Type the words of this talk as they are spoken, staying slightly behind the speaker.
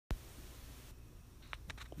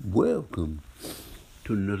Welcome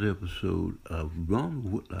to another episode of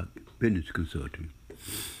Ronald Whitlock Business Consulting.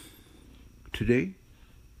 Today,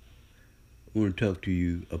 I want to talk to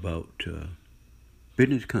you about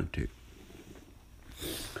business content.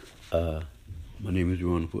 My name is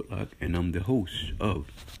Ronald Whitlock, and I'm the host of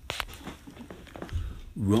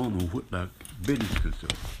Ronald Whitlock Business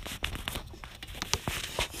Consulting.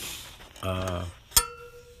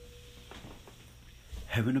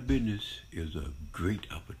 Having a business is a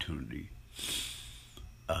great opportunity.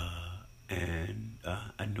 And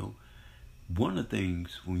I know one of the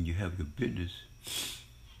things when you have your business,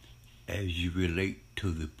 as you relate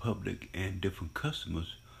to the public and different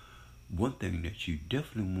customers, one thing that you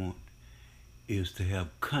definitely want is to have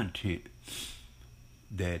content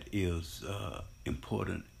that is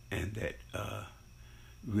important and that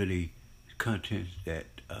really content that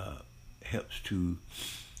helps to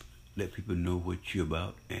let people know what you're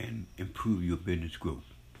about and improve your business growth.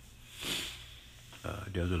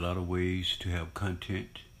 There's a lot of ways to have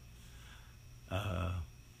content.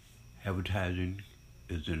 Advertising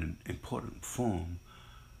is an important form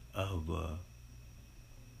of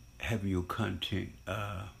having your content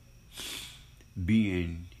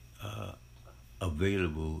being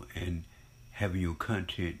available and having your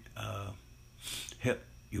content help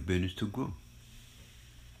your business to grow.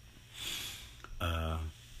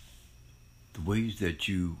 The ways that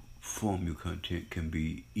you form your content can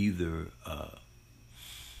be either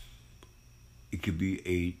it could be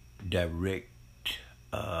a direct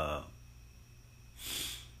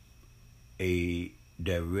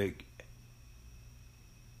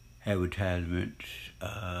advertisement.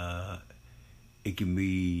 It can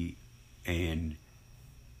be an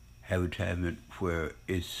advertisement where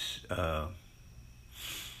it's a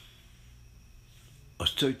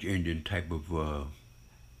search engine type of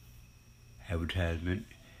advertisement.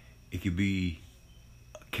 It could be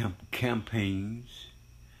campaigns,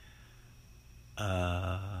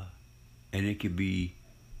 and it could be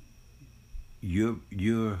your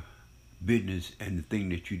business, and the thing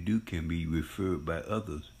that you do can be referred by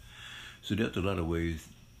others. So there's a lot of ways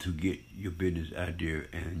to get your business idea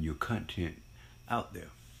and your content out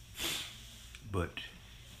there. But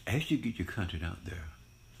as you get your content out there,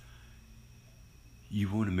 you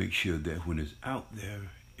want to make sure that when it's out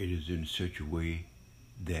there, it is in such a way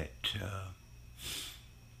that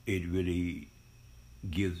it really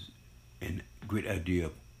gives a great idea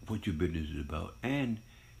of what your business is about and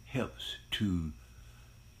helps to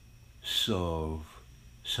solve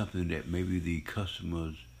something that maybe the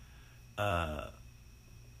customers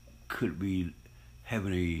could be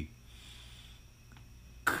having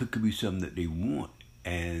could be something that they want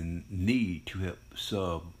and need to help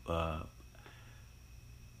solve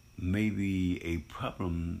maybe a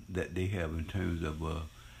problem that they have in terms of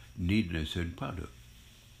needing a certain product.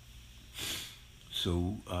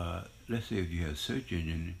 So let's say if you have a search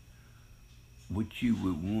engine, what you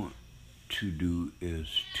would want to do is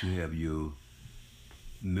to have your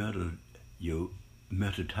meta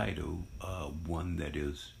title one that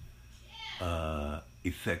is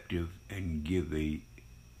effective and give a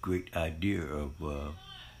great idea of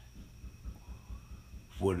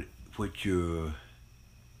what your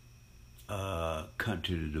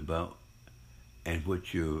content is about and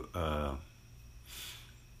what your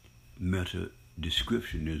meta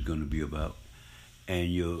description is going to be about,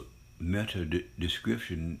 and your meta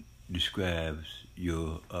description describes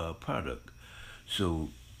your product. So,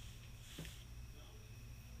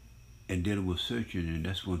 and then with searching, and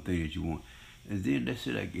that's one thing that you want. And then let's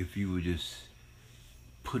say like if you were just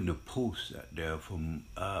putting a post out there from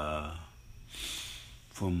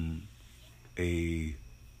a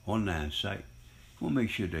online site, you want to make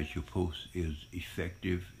sure that your post is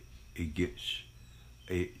effective. It gets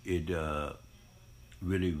it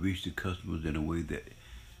really reach the customers in a way that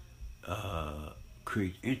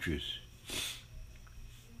creates interest.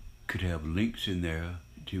 Could have links in there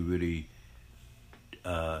to really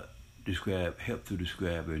help to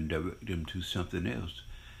describe and direct them to something else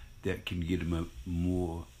that can give them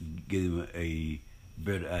a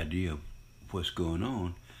better idea of what's going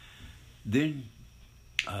on. Then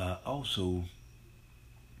also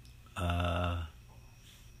a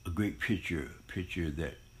great picture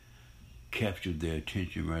that captures their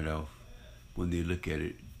attention right off when they look at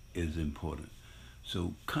it is important.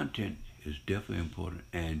 So content is definitely important,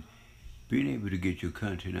 and being able to get your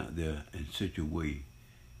content out there in such a way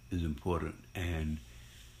is important and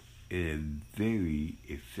a very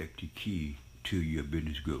effective key to your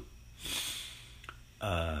business growth.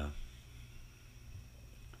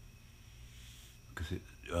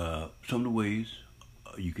 Some of the ways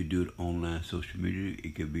you could do it online, social media.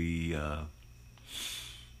 It could be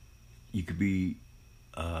you could be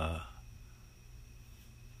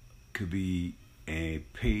a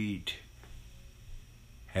paid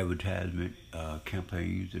advertisement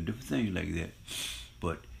campaigns and different things like that.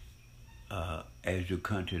 But as your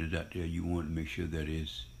content is out there, you want to make sure that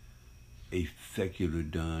it's effectively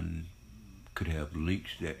done. Could have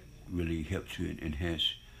links that really help to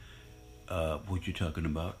enhance what you're talking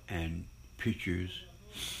about, and pictures,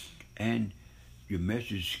 and your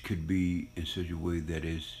message could be in such a way that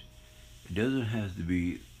it doesn't have to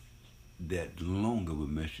be that long of a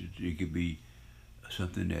message. It could be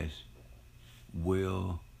something that's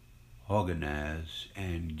well organized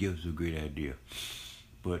and gives a great idea.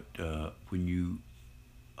 But when you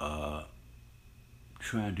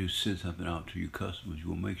trying to send something out to your customers, you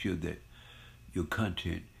will make sure that your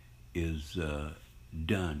content is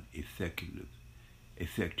done effectively.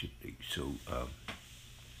 So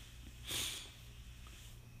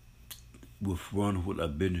with Ronald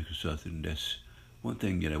Whitlock Business Consulting, that's one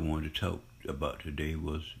thing that I wanted to talk about today,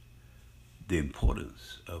 was the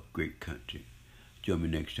importance of great content. Join me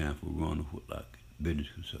next time for Ronald Whitlock Business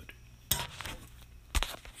Consulting.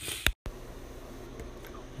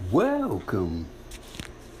 Welcome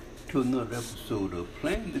to another episode of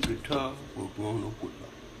Playing the Guitar with Ronald Whitlock.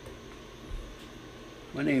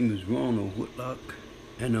 My name is Ronald Whitlock,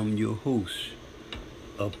 and I'm your host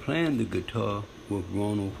of Playing the Guitar with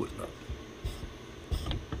Ronald Whitlock.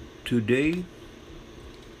 Today,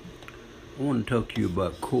 I want to talk to you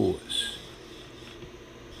about chords.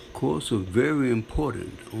 Chords are very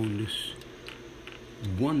important on this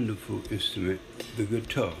wonderful instrument, the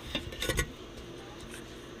guitar.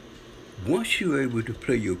 Once you're able to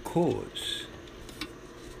play your chords,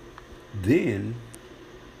 then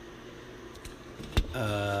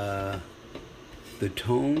the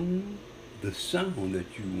tone, the sound that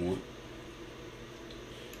you want,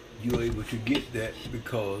 you're able to get that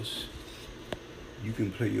because you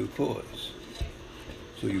can play your chords.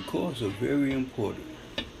 So your chords are very important.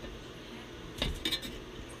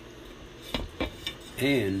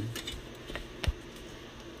 And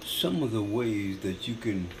some of the ways that you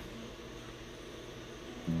can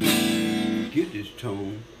get this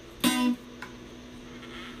tone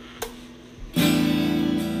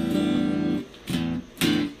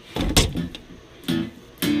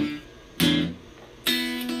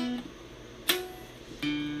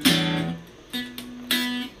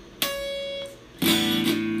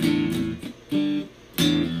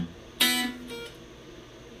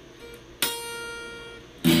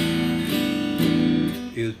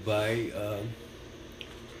is by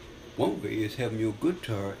one way is having your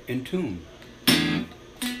guitar in tune.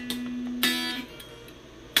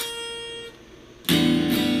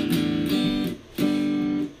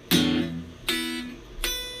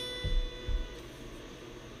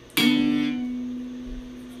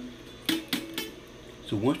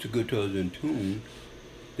 So once the guitar is in tune,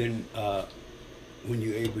 then when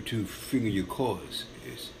you're able to finger your chords,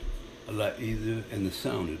 it's a lot easier and the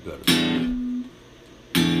sound is better.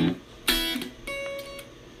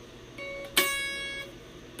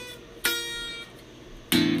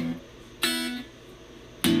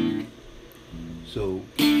 So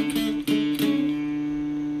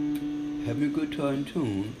having a guitar in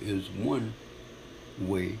tune is one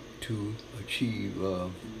way to achieve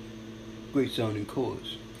great sounding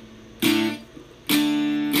chords.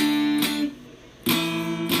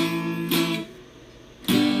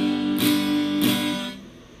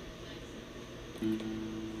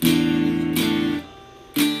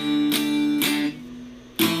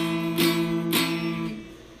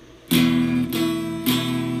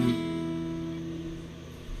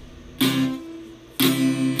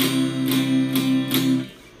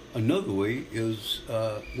 Another way is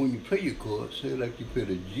when you play your chords, say like you play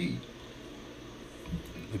a G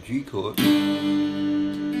chord.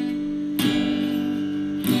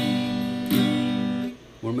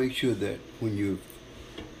 Want to make sure that when you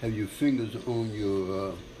have your fingers on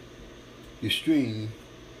your string,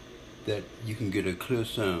 that you can get a clear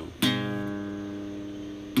sound.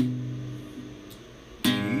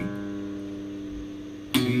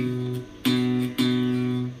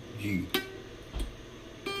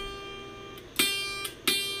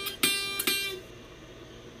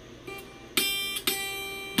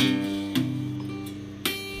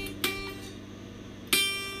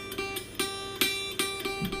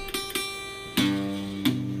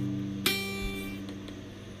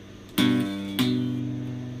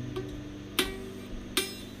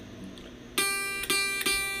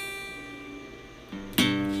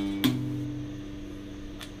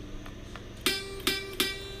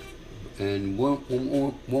 And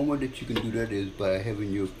one way that you can do that is by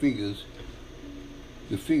having your fingers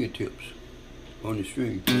your fingertips on the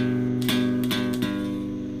string.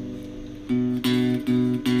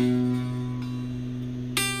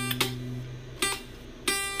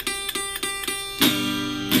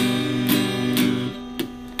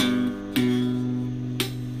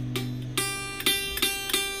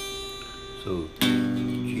 So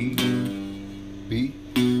G, B,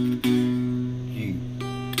 G.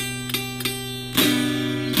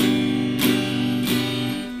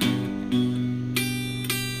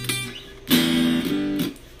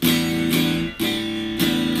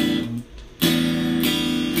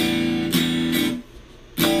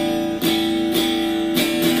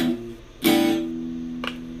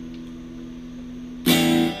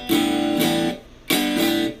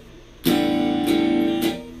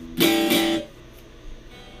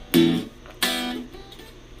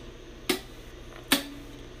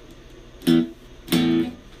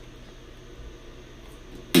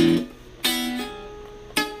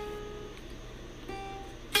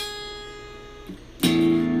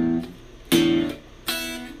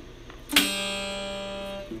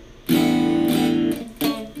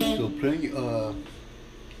 Playing,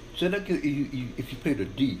 say like if you play the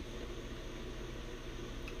D,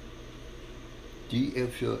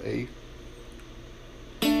 F sharp, A,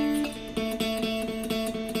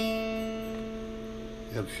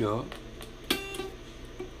 F sharp,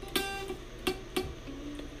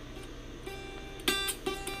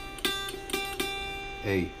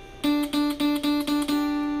 A,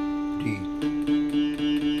 D.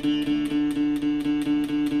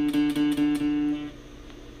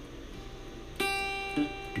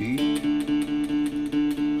 D,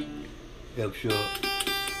 F sharp,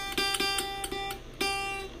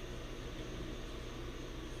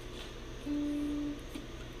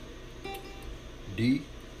 D,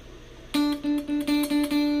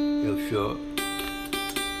 F sharp,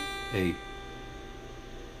 A.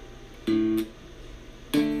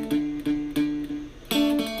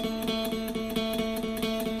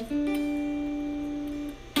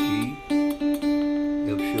 D,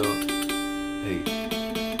 F sharp, A.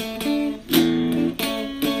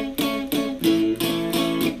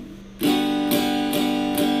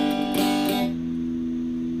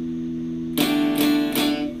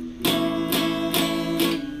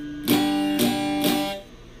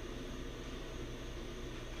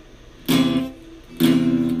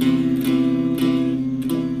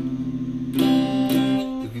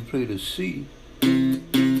 Play the C,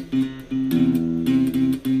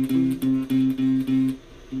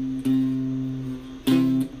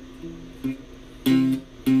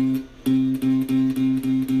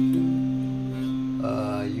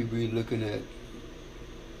 you be looking at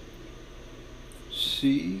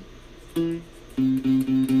C,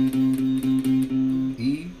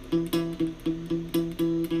 E,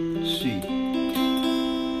 C.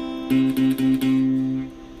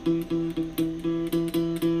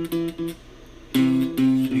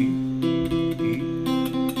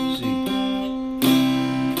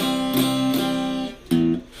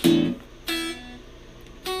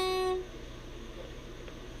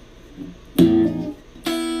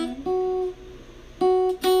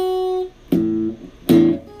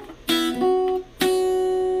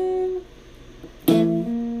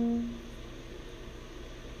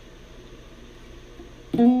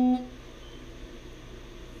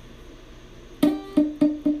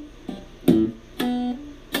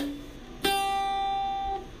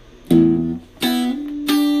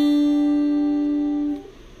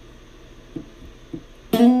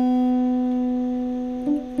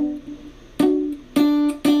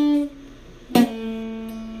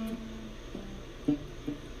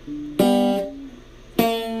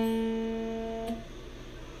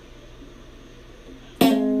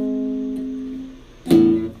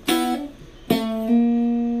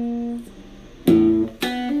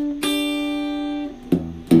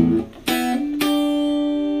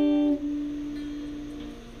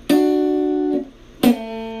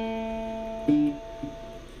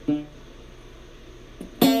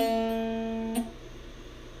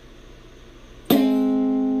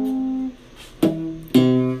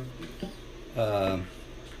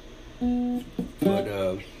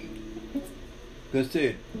 Like I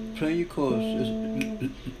said, playing your chords.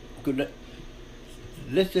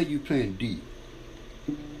 Let's say you're playing D.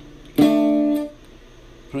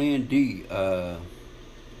 Playing D.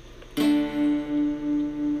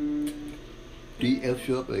 D, F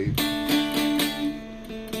sharp, A. D,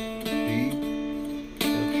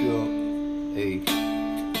 F sharp, A.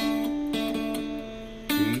 D,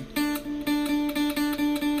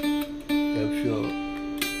 F sharp.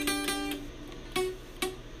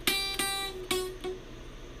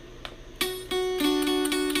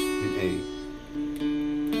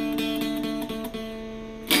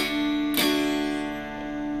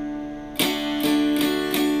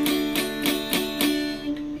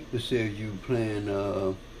 says you playing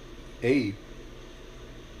A,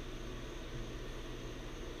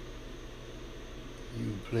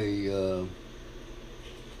 you play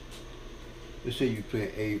let's say you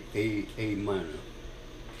play A minor,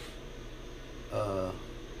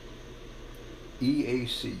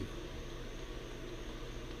 EAC.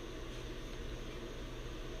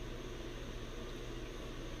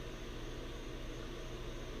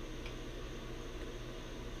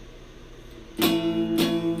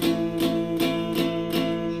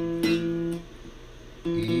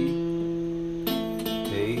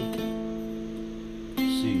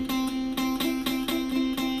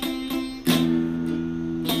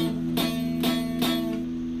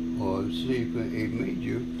 A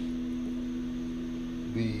major,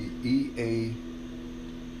 be EA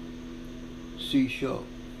C sharp.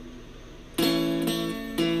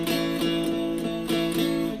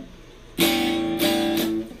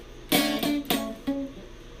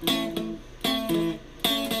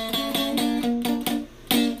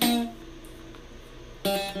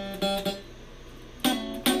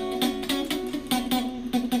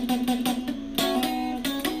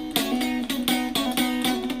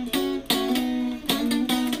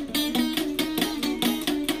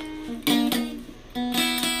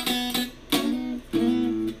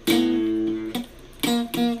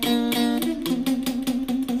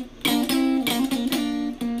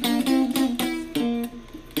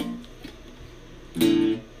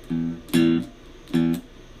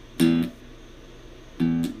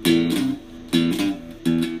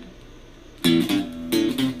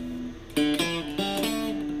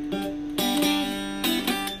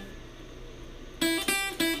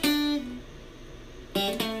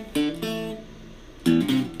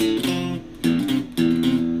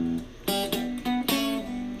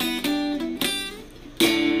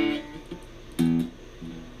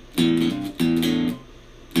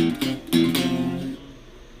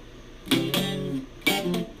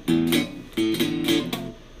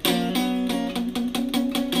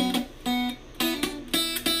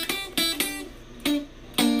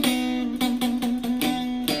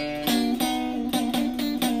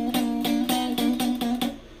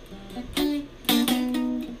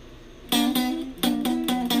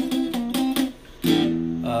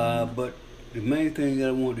 But the main thing that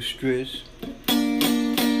I want to stress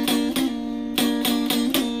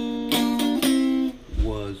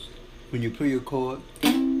was when you play your chord,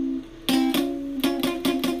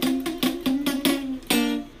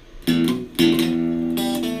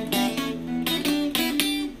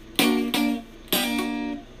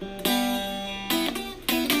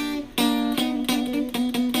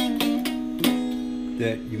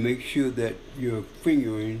 that you make sure that your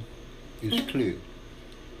fingering is clear.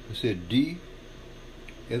 I said D,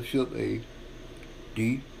 F sharp A,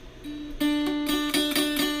 D,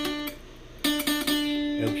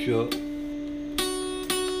 F sharp,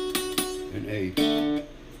 and A.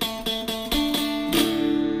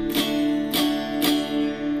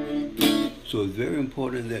 So it's very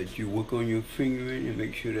important that you work on your fingering and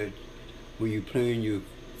make sure that when you're playing your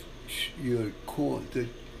chord, that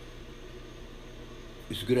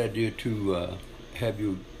it's a good idea to have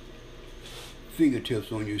your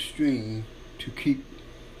fingertips on your string to keep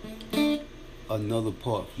another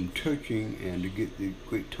part from touching and to get the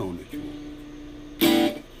great tone that you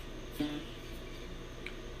want.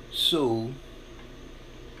 So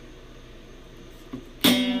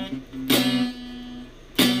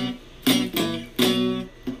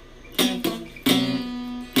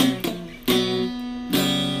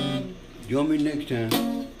join me next time.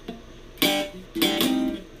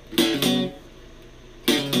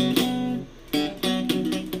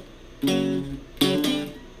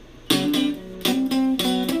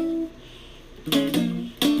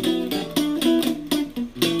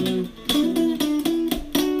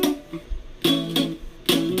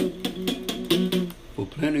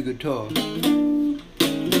 Playing the guitar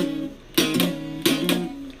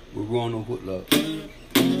with Ronald Whitlock.